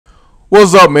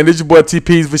What's up, man? This your boy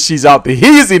TP's for she's out there.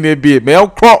 He's in there bit, man. I'm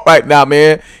crunk right now,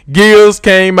 man. Gears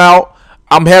came out.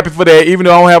 I'm happy for that. Even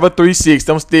though I don't have a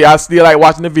 360, I still like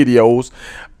watching the videos.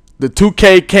 The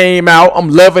 2K came out. I'm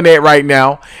loving that right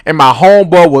now. And my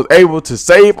homeboy was able to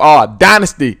save our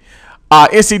Dynasty.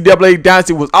 NCAA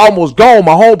Dynasty was almost gone.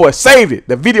 My homeboy saved it.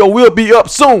 The video will be up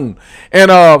soon. And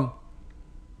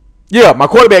yeah, my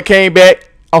quarterback came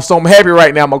back. So I'm happy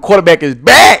right now. My quarterback is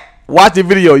back. Watch the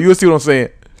video. You'll see what I'm saying.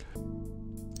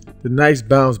 The Knights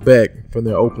bounced back from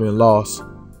their opening loss,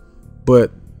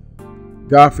 but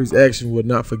Godfrey's action was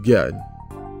not forgotten.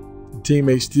 The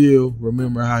teammates still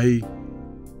remember how he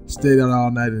stayed out all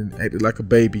night and acted like a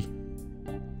baby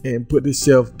and put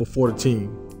himself before the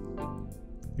team.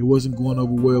 It wasn't going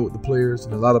over well with the players,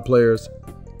 and a lot of players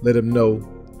let him know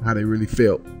how they really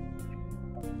felt.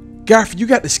 Godfrey, you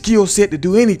got the skill set to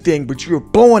do anything, but you're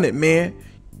blowing it, man.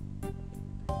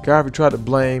 Godfrey tried to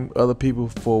blame other people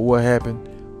for what happened,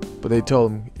 but they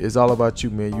told him, it's all about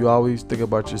you, man. You always think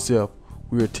about yourself.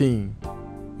 We're a team.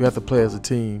 We have to play as a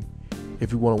team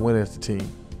if we want to win as a team.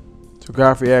 So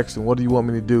Godfrey asked him, what do you want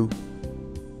me to do?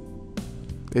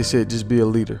 They said, just be a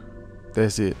leader.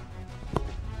 That's it.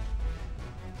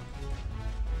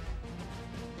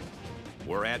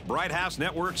 We're at Bright House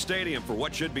Network Stadium for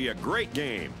what should be a great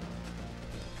game.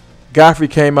 Godfrey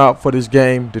came out for this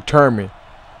game determined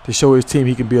to show his team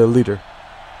he can be a leader.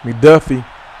 McDuffie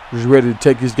was ready to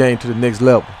take his game to the next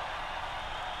level.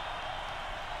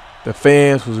 The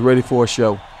fans was ready for a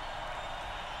show.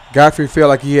 Godfrey felt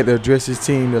like he had to address his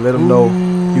team to let them know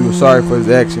he was sorry for his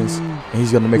actions and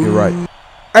he's going to make it right.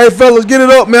 Hey, fellas, get it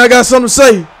up, man. I got something to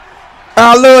say.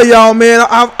 I love y'all, man.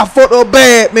 I fucked up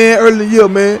bad, man, early in the year,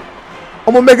 man.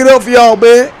 I'm going to make it up for y'all,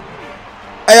 man.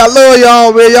 Hey, I love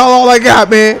y'all, man. Y'all all I got,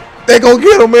 man. They going to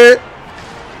get them, man.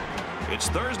 It's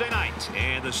Thursday night,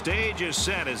 and the stage is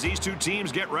set as these two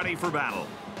teams get ready for battle.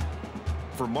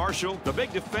 For Marshall, the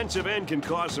big defensive end can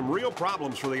cause some real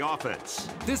problems for the offense.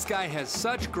 This guy has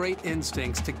such great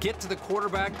instincts to get to the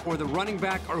quarterback or the running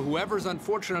back or whoever's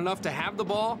unfortunate enough to have the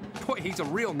ball. Boy, he's a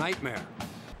real nightmare.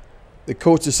 The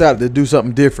coach decided to do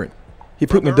something different. He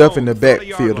put McDuffie in the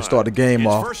backfield to start the game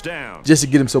off just to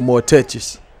get him some more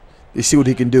touches. You see what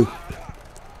he can do.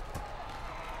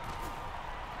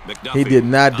 He did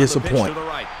not disappoint.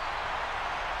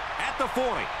 At the 40.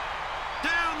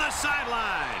 Down the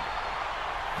sideline.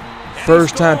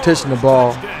 First time touching the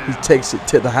ball, he takes it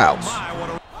to the house.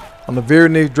 On the very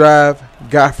next drive,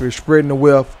 Godfrey is spreading the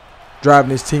wealth,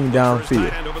 driving his team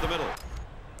downfield.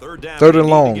 Third and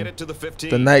long,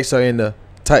 the Knights are in a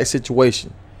tight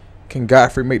situation. Can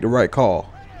Godfrey make the right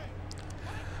call?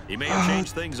 He may have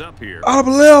changed things up here. Out of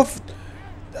the left.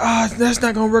 That's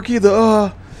not gonna work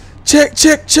either. Check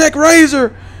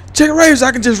razor. Check razor.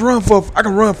 I can just run for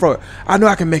it. I know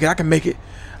I can make it. I can make it.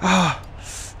 I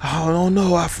don't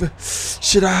know.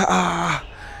 Should I?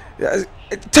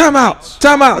 Timeout.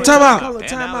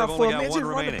 Timeout for a minute. Just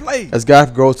run the play. As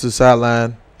Godfrey goes to the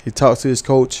sideline, he talks to his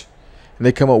coach, and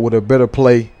they come up with a better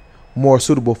play, more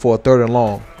suitable for a third and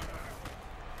long.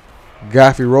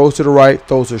 Godfrey rolls to the right,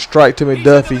 throws a strike to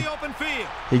McDuffie.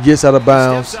 He gets out of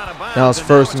bounds. Now it's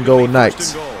first and goal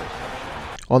Knights.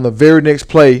 On the very next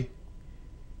play,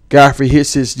 Godfrey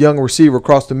hits his young receiver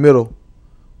across the middle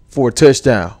for a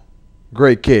touchdown.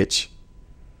 Great catch.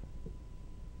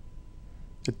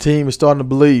 The team is starting to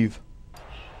believe.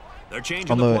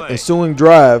 On the ensuing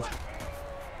drive,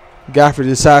 Godfrey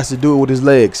decides to do it with his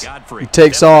legs. He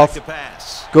takes off,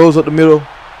 goes up the middle,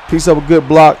 picks up a good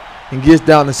block, and gets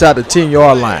down inside the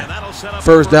 10-yard line.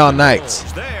 First down Knights.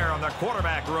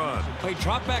 He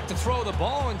dropped back to throw the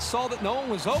ball and saw that no one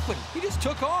was open. He just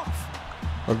took off.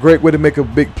 A great way to make a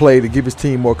big play to give his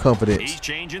team more confidence. He's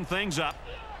changing things up.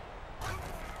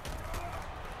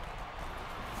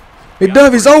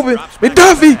 McDuffie's open.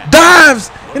 McDuffie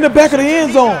dives in the back of the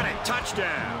end zone.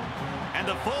 Touchdown. And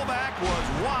the fullback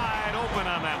was wide open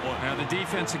on that one. Now the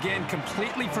defense again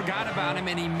completely forgot about him,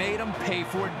 and he made him pay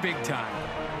for it big time.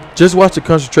 Just watch the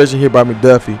concentration here by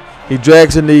McDuffie. He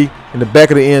drags a knee in the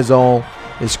back of the end zone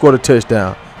and scored a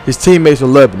touchdown. His teammates are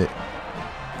loving it.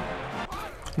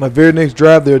 On the very next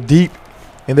drive, they're deep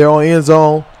and they're on end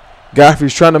zone.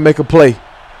 Godfrey's trying to make a play.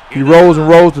 He rolls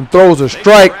and throws a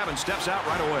strike.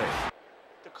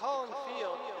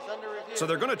 So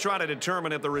they're going to try to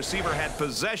determine if the receiver had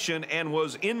possession and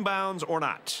was inbounds or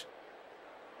not.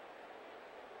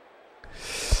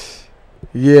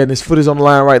 Yeah, and his foot is on the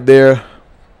line right there.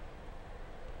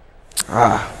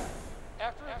 After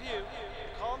review,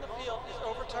 the call on the field is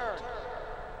overturned.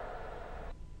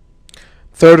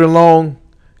 Third and long,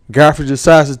 Godfrey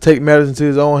decides to take matters into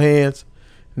his own hands,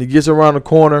 and he gets around the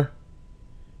corner.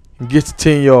 and gets to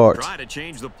 10 yards. Try to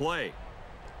change the play.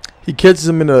 He catches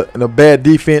him in a bad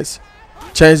defense,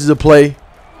 changes the play,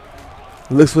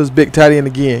 looks for his big tight end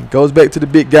again, goes back to the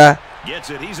big guy,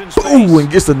 Gets it. He's in space. ooh, and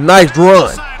gets a nice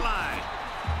run.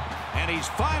 And he's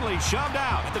finally shoved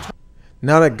out.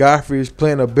 Now that Godfrey is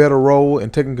playing a better role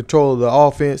and taking control of the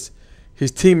offense,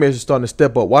 his teammates are starting to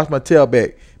step up. Watch my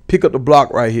tailback pick up the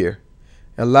block right here.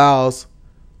 Allows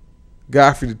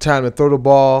Godfrey the time to throw the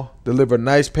ball, deliver a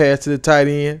nice pass to the tight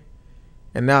end,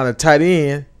 and now the tight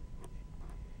end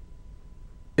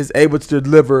is able to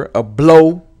deliver a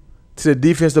blow to the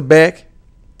defensive back.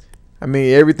 I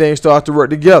mean, everything starts to work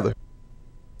together.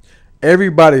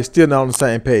 Everybody's still not on the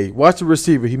same page. Watch the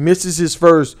receiver. He misses his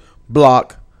first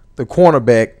block, the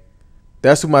cornerback.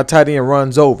 That's who my tight end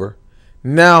runs over.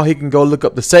 Now he can go look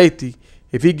up the safety.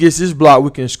 If he gets this block,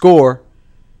 we can score.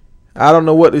 I don't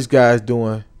know what this guy's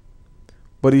doing,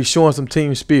 but he's showing some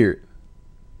team spirit.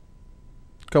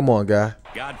 Come on, guy.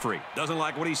 Godfrey doesn't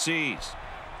like what he sees.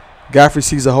 Godfrey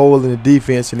sees a hole in the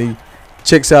defense, and he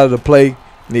checks out of the play,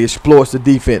 and he exploits the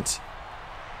defense.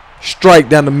 Strike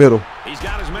down the middle. He's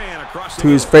got his man across the to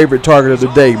his middle. favorite target of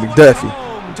the day,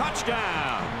 McDuffie.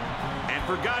 Touchdown. And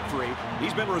for Godfrey,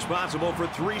 he's been responsible for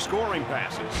 3 scoring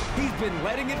passes. He's been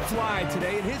letting it fly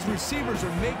today, and his receivers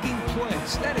are making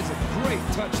plays. That is a great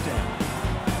touchdown.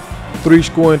 3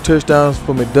 scoring touchdowns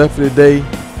for McDuffie today,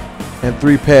 and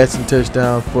 3 passing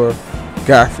touchdowns for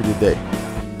Godfrey today.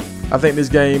 I think this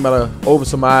game might have opened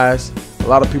some eyes. A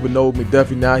lot of people know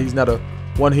McDuffie now. He's not a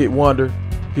one-hit wonder.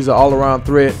 He's an all-around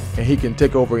threat, and he can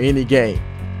take over any game.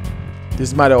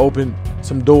 This might have opened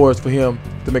some doors for him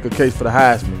to make a case for the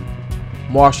Heisman.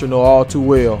 Marshall know all too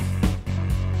well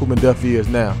who McDuffie is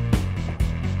now.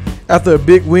 After a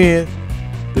big win,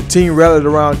 the team rallied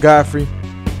around Godfrey.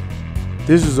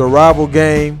 This is a rival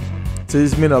game, so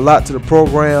this meant a lot to the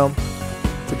program.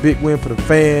 It's a big win for the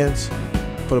fans,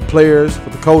 for the players,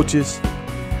 for the coaches,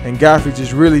 and Godfrey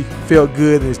just really felt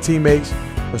good, and his teammates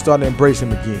were starting to embrace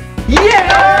him again.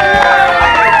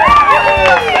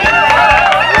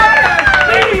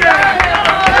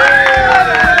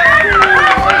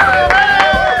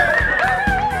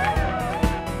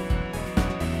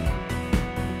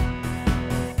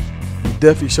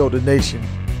 Duffy showed the nation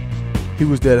he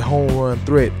was that home run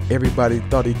threat everybody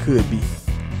thought he could be.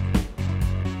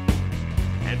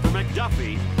 And for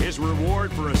McDuffie, his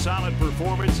reward for a solid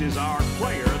performance is our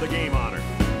Player of the Game honor.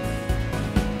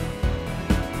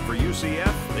 For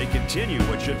UCF, they continue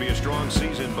what should be a strong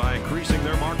season by increasing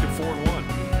their mark to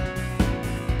 4-1.